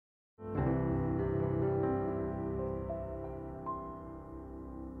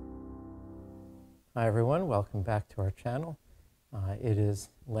Hi everyone, welcome back to our channel. It is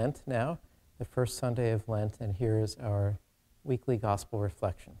Lent now, the first Sunday of Lent, and here is our weekly gospel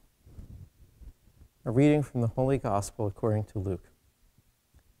reflection. A reading from the Holy Gospel according to Luke.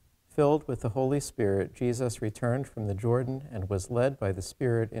 Filled with the Holy Spirit, Jesus returned from the Jordan and was led by the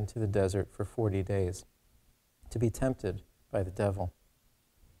Spirit into the desert for 40 days, to be tempted by the devil.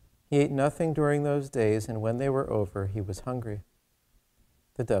 He ate nothing during those days, and when they were over, he was hungry.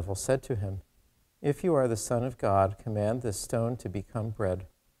 The devil said to him, "If you are the Son of God, command this stone to become bread."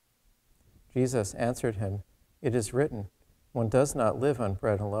 Jesus answered him, "It is written, one does not live on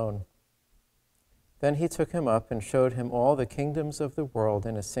bread alone." Then he took him up and showed him all the kingdoms of the world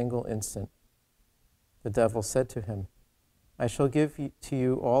in a single instant. The devil said to him, "I shall give to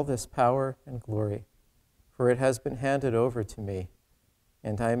you all this power and glory, for it has been handed over to me,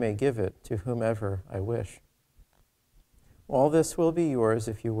 and I may give it to whomever I wish. All this will be yours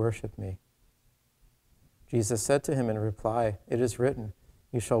if you worship me." Jesus said to him in reply, "It is written,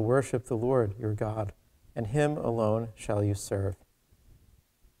 you shall worship the Lord your God, and him alone shall you serve."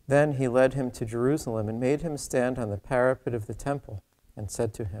 Then he led him to Jerusalem and made him stand on the parapet of the temple and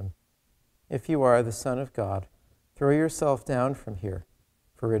said to him, "If you are the Son of God, throw yourself down from here,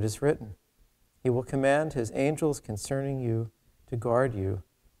 for it is written, he will command his angels concerning you to guard you,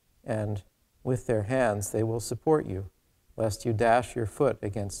 and with their hands they will support you, lest you dash your foot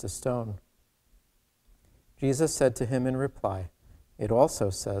against a stone." Jesus said to him in reply, "It also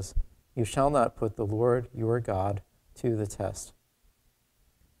says, you shall not put the Lord your God to the test."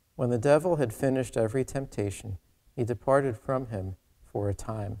 When the devil had finished every temptation, he departed from him for a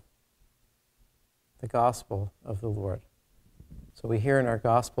time. The Gospel of the Lord. So we hear in our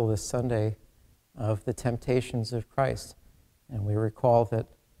Gospel this Sunday of the temptations of Christ, and we recall that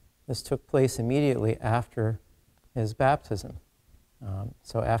this took place immediately after his baptism.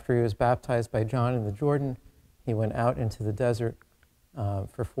 So after he was baptized by John in the Jordan, he went out into the desert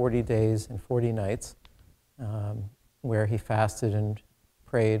for 40 days and 40 nights, where he fasted and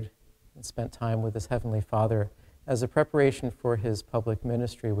prayed and spent time with his Heavenly Father as a preparation for his public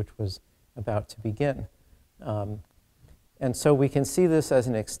ministry, which was about to begin. And so we can see this as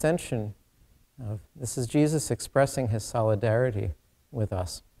an extension of, this is Jesus expressing his solidarity with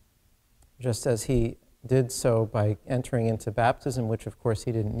us, just as he did so by entering into baptism, which of course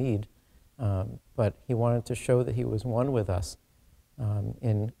he didn't need, but he wanted to show that he was one with us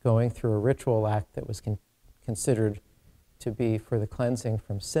in going through a ritual act that was considered to be for the cleansing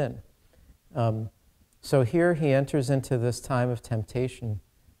from sin. So here he enters into this time of temptation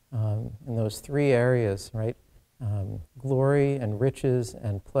in those three areas, right? Glory and riches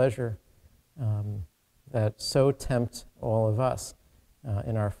and pleasure that so tempt all of us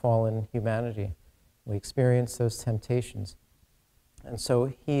in our fallen humanity. We experience those temptations. And so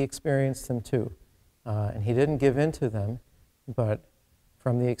he experienced them too. And he didn't give in to them, but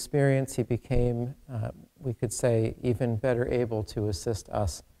from the experience he became, we could say, even better able to assist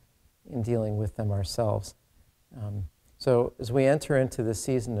us in dealing with them ourselves. So as we enter into the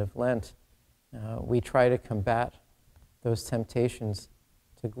season of Lent, we try to combat those temptations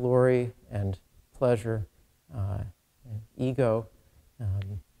to glory and pleasure and ego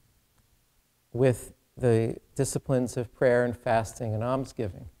with the disciplines of prayer and fasting and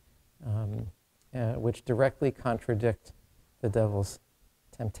almsgiving, which directly contradict the devil's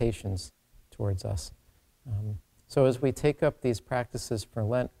temptations towards us. So as we take up these practices for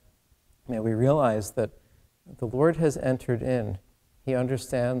Lent, may we realize that the Lord has entered in. He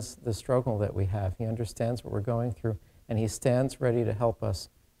understands the struggle that we have. He understands what we're going through, and he stands ready to help us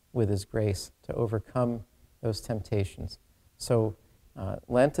with his grace to overcome those temptations. So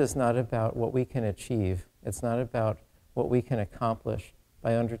Lent is not about what we can achieve. It's not about what we can accomplish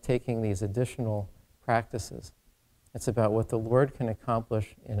by undertaking these additional practices. It's about what the Lord can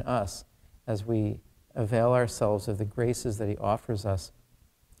accomplish in us as we avail ourselves of the graces that he offers us,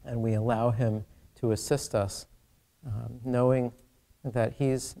 and we allow him to assist us, knowing that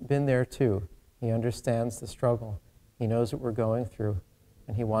he's been there too. He understands the struggle. He knows what we're going through,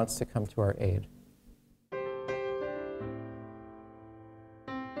 and he wants to come to our aid.